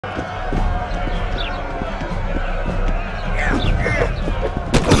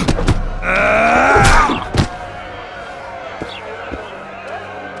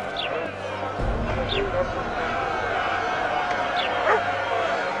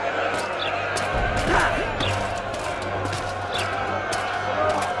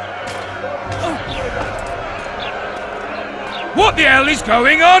What the hell is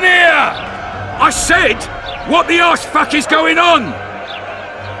going on here? I said, what the arse fuck is going on?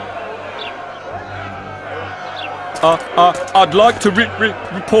 I'd like to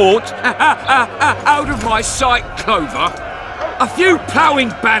report. Out of my sight, Clover. A few ploughing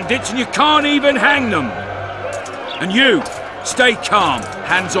bandits and you can't even hang them. And you, stay calm,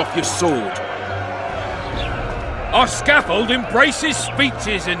 hands off your sword. Our scaffold embraces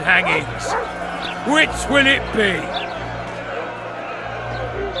speeches and hangings. Which will it be?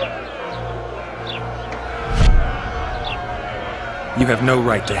 You have no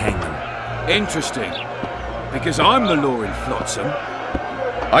right to hang them. Interesting. Because I'm the law in Flotsam.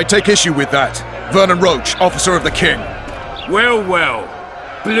 I take issue with that. Vernon Roach, officer of the King. Well, well.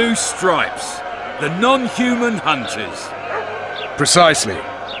 Blue Stripes. The non-human hunters. Precisely.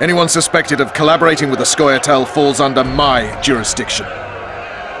 Anyone suspected of collaborating with the Scoia'tael falls under my jurisdiction.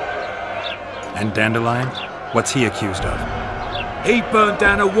 And Dandelion? What's he accused of? He burned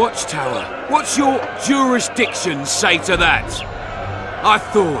down a watchtower. What's your jurisdiction say to that? I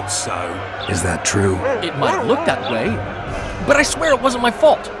thought so. Is that true? It might look that way, but I swear it wasn't my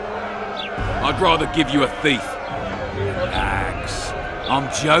fault. I'd rather give you a thief. Relax. I'm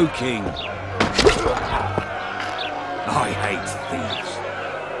joking. I hate thieves.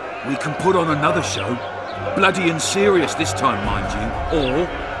 We can put on another show. Bloody and serious this time, mind you. Or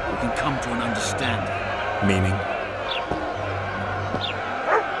we can come to an understanding. Meaning?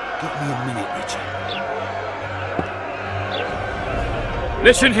 Give me a minute, Richard.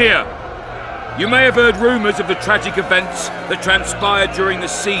 Listen here. You may have heard rumours of the tragic events that transpired during the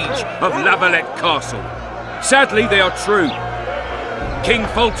siege of La Valette Castle. Sadly, they are true. King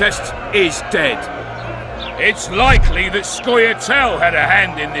Foltest is dead. It's likely that Scoia'tael had a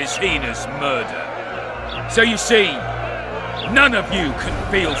hand in this heinous murder. So you see, none of you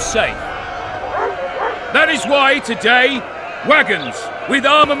can feel safe. That is why today, wagons with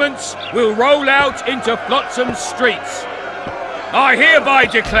armaments will roll out into Flotsam's streets. I hereby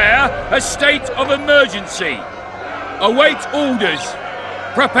declare a state of emergency. Await orders.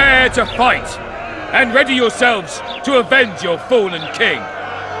 Prepare to fight. And ready yourselves to avenge your fallen king.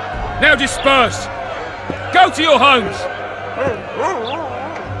 Now disperse. Go to your homes.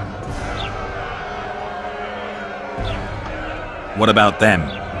 What about them?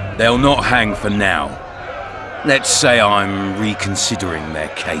 They'll not hang for now. Let's say I'm reconsidering their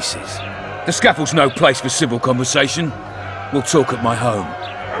cases. The scaffold's no place for civil conversation. We'll talk at my home.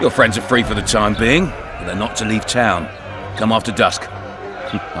 Your friends are free for the time being, but they're not to leave town. Come after dusk.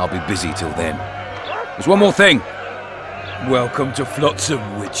 I'll be busy till then. There's one more thing. Welcome to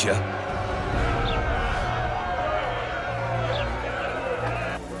Flotsam, Witcher.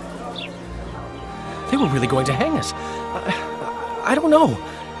 They were really going to hang us. I don't know.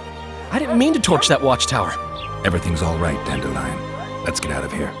 I didn't mean to torch that watchtower. Everything's all right, Dandelion. Let's get out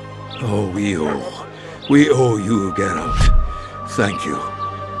of here. Oh, we owe you, Geralt. Thank you.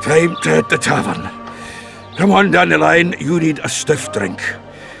 Time to hit the tavern. Come on, Dandelion, you need a stiff drink.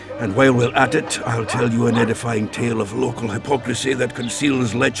 And while we're at it, I'll tell you an edifying tale of local hypocrisy that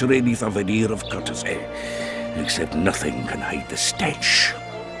conceals lechery neath a veneer of courtesy. Except nothing can hide the stench.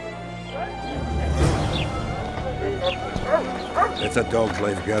 It's a dog's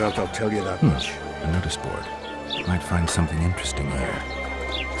life, Geralt, I'll tell you that much. A notice board. Might find something interesting here.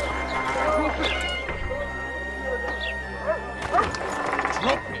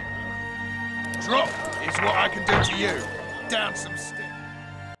 Drop him. Drop is what I can do to you. Down some stairs.